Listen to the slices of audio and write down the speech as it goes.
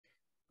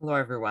Hello,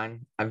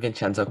 everyone. I'm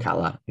Vincenzo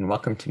Calla, and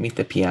welcome to Meet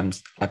the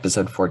PMs,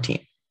 episode 14.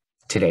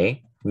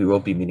 Today, we will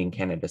be meeting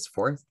Canada's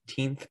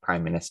 14th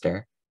Prime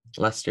Minister,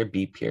 Lester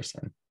B.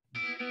 Pearson.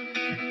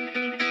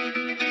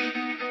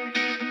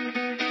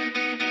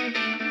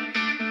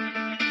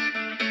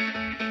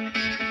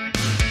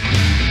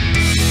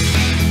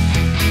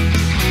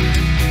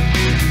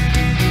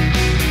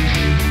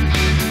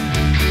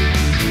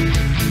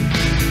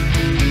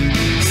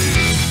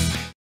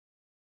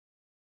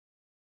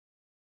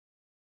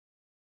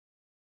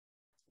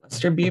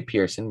 Lester B.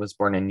 Pearson was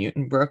born in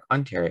Newtonbrook,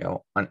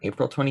 Ontario on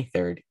April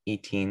 23,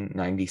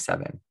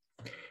 1897.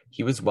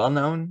 He was a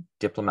well-known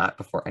diplomat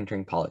before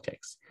entering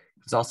politics.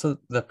 He was also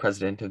the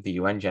president of the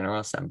UN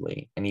General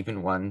Assembly and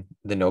even won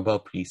the Nobel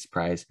Peace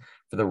Prize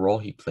for the role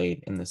he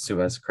played in the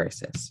Suez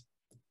Crisis.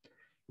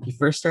 He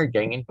first started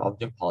getting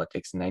involved in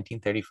politics in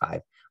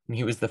 1935 when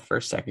he was the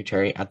first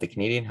secretary at the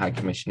Canadian High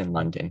Commission in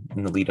London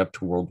in the lead up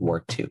to World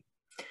War II.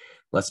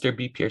 Lester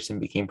B. Pearson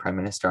became Prime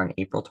Minister on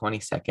April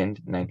 22nd,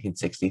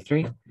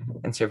 1963,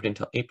 and served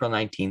until April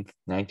 19th,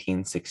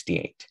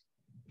 1968.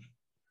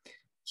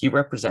 He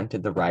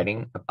represented the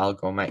riding of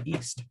Algoma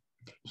East.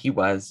 He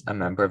was a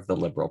member of the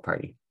Liberal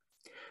Party.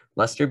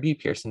 Lester B.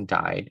 Pearson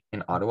died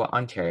in Ottawa,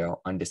 Ontario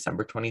on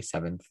December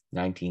 27th,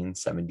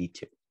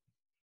 1972.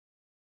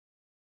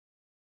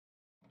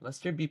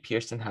 Lester B.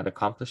 Pearson had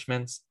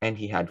accomplishments and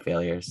he had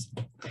failures.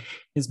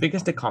 His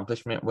biggest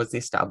accomplishment was the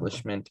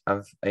establishment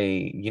of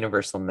a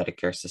universal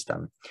Medicare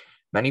system.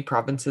 Many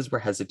provinces were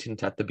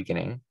hesitant at the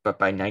beginning, but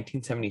by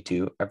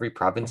 1972, every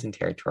province and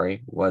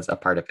territory was a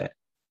part of it.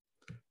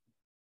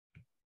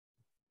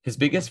 His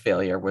biggest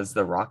failure was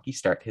the rocky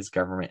start his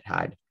government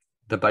had.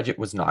 The budget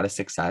was not a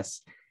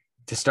success.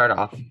 To start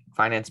off,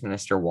 Finance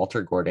Minister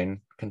Walter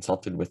Gordon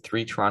consulted with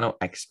 3 Toronto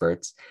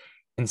experts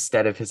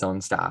instead of his own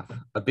staff.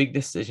 A big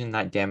decision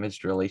that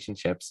damaged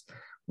relationships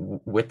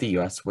with the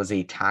US was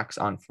a tax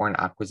on foreign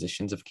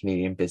acquisitions of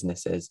Canadian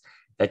businesses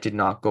that did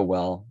not go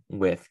well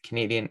with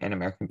Canadian and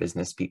American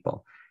business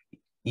people,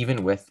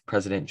 even with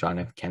President John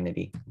F.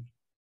 Kennedy.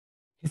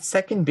 His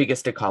second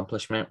biggest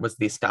accomplishment was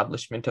the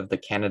establishment of the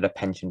Canada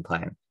Pension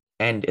Plan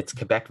and its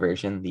Quebec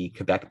version, the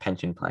Quebec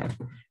Pension Plan.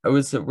 It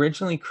was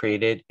originally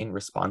created in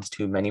response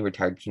to many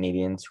retired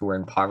Canadians who were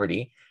in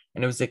poverty,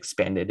 and it was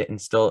expanded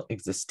and still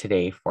exists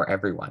today for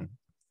everyone.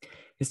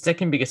 His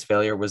second biggest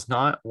failure was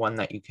not one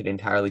that you could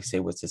entirely say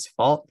was his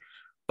fault,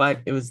 but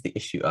it was the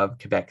issue of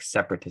Quebec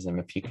separatism,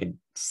 if you could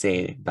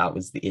say that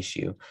was the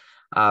issue.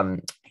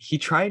 He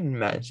tried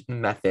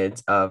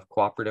methods of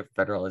cooperative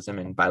federalism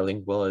and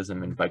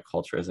bilingualism and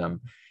biculturalism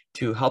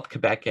to help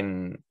Quebec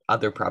and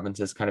other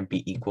provinces kind of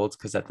be equals,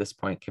 because at this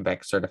point,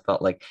 Quebec sort of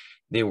felt like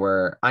they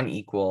were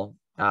unequal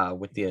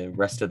with the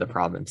rest of the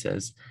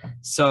provinces.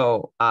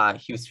 So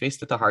he was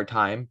faced with a hard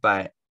time,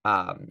 but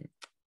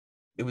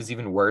it was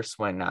even worse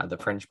when the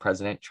French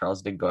president,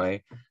 Charles de Gaulle,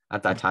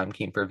 at that time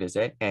came for a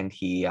visit, and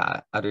he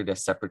uttered a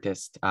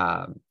separatist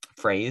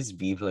phrase,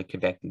 Vive le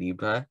Québec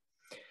libre,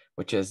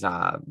 which is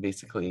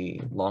basically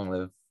long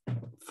live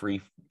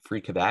free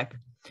Quebec.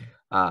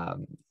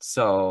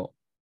 So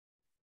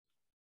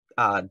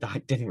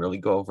that didn't really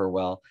go over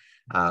well.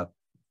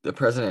 The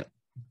president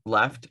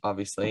left,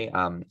 obviously,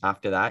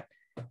 after that.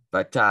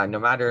 But no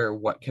matter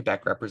what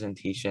Quebec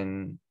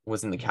representation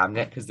was in the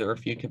cabinet, because there were a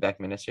few Quebec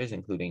ministers,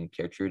 including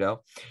Pierre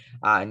Trudeau,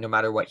 no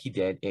matter what he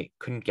did, it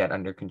couldn't get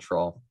under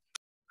control.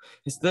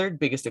 His third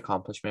biggest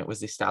accomplishment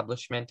was the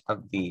establishment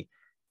of the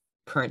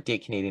current day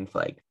Canadian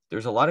flag. There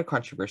was a lot of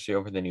controversy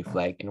over the new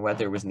flag and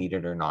whether it was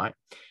needed or not.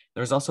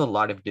 There was also a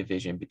lot of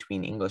division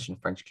between English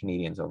and French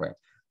Canadians over it.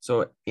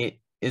 So it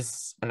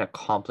is an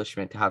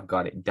accomplishment to have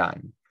got it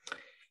done.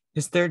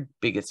 His third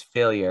biggest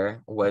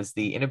failure was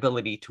the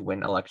inability to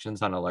win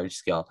elections on a large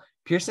scale.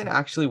 Pearson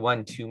actually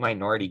won 2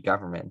 minority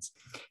governments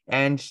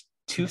and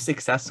 2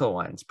 successful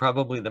ones,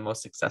 probably the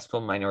most successful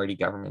minority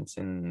governments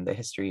in the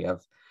history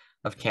of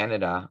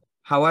Canada.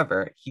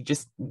 However, he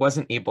just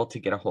wasn't able to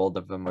get a hold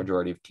of a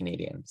majority of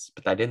Canadians,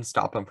 but that didn't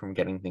stop him from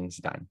getting things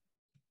done.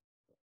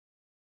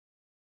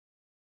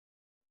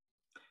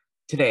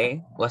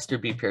 Today, Lester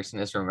B.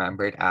 Pearson is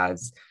remembered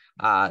as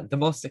the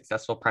most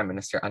successful prime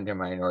minister under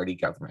minority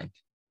government.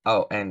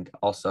 Oh, and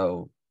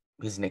also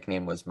his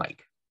nickname was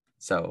Mike.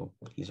 So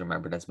he's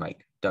remembered as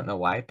Mike. Don't know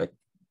why, but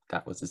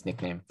that was his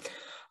nickname.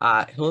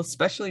 He'll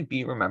especially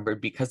be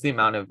remembered because the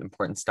amount of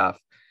important stuff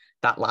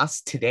that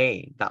last 2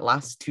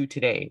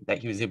 today that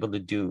he was able to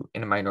do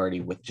in a minority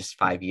with just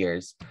 5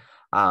 years.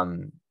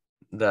 The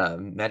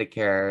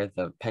Medicare,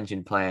 the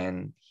pension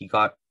plan, he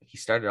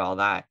started all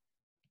that.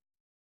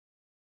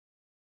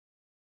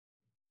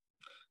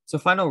 So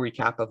final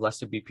recap of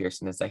Lester B.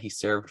 Pearson is that he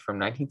served from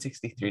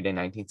 1963 to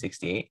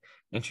 1968,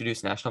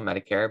 introduced national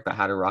Medicare, but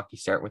had a rocky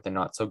start with a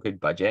not so good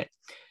budget,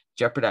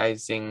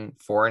 jeopardizing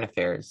foreign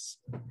affairs.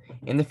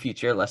 In the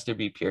future, Lester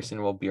B.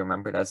 Pearson will be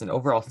remembered as an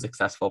overall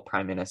successful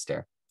prime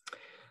minister.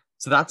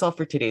 So that's all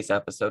for today's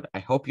episode. I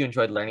hope you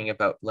enjoyed learning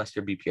about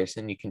Lester B.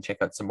 Pearson. You can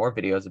check out some more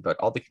videos about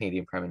all the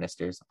Canadian Prime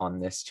Ministers on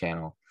this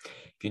channel.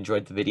 If you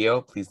enjoyed the video,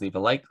 please leave a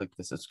like, click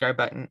the subscribe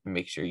button, and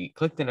make sure you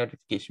click the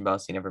notification bell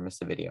so you never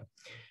miss a video.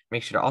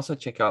 Make sure to also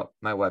check out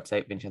my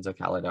website,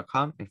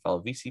 vincenzocalla.com, and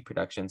follow VC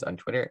Productions on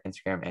Twitter,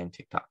 Instagram, and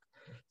TikTok.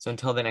 So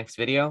until the next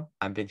video,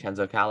 I'm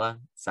Vincenzo Calla,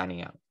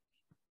 signing out.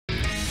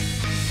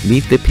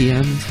 Meet the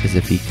PMs is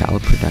a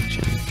VCalla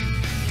production.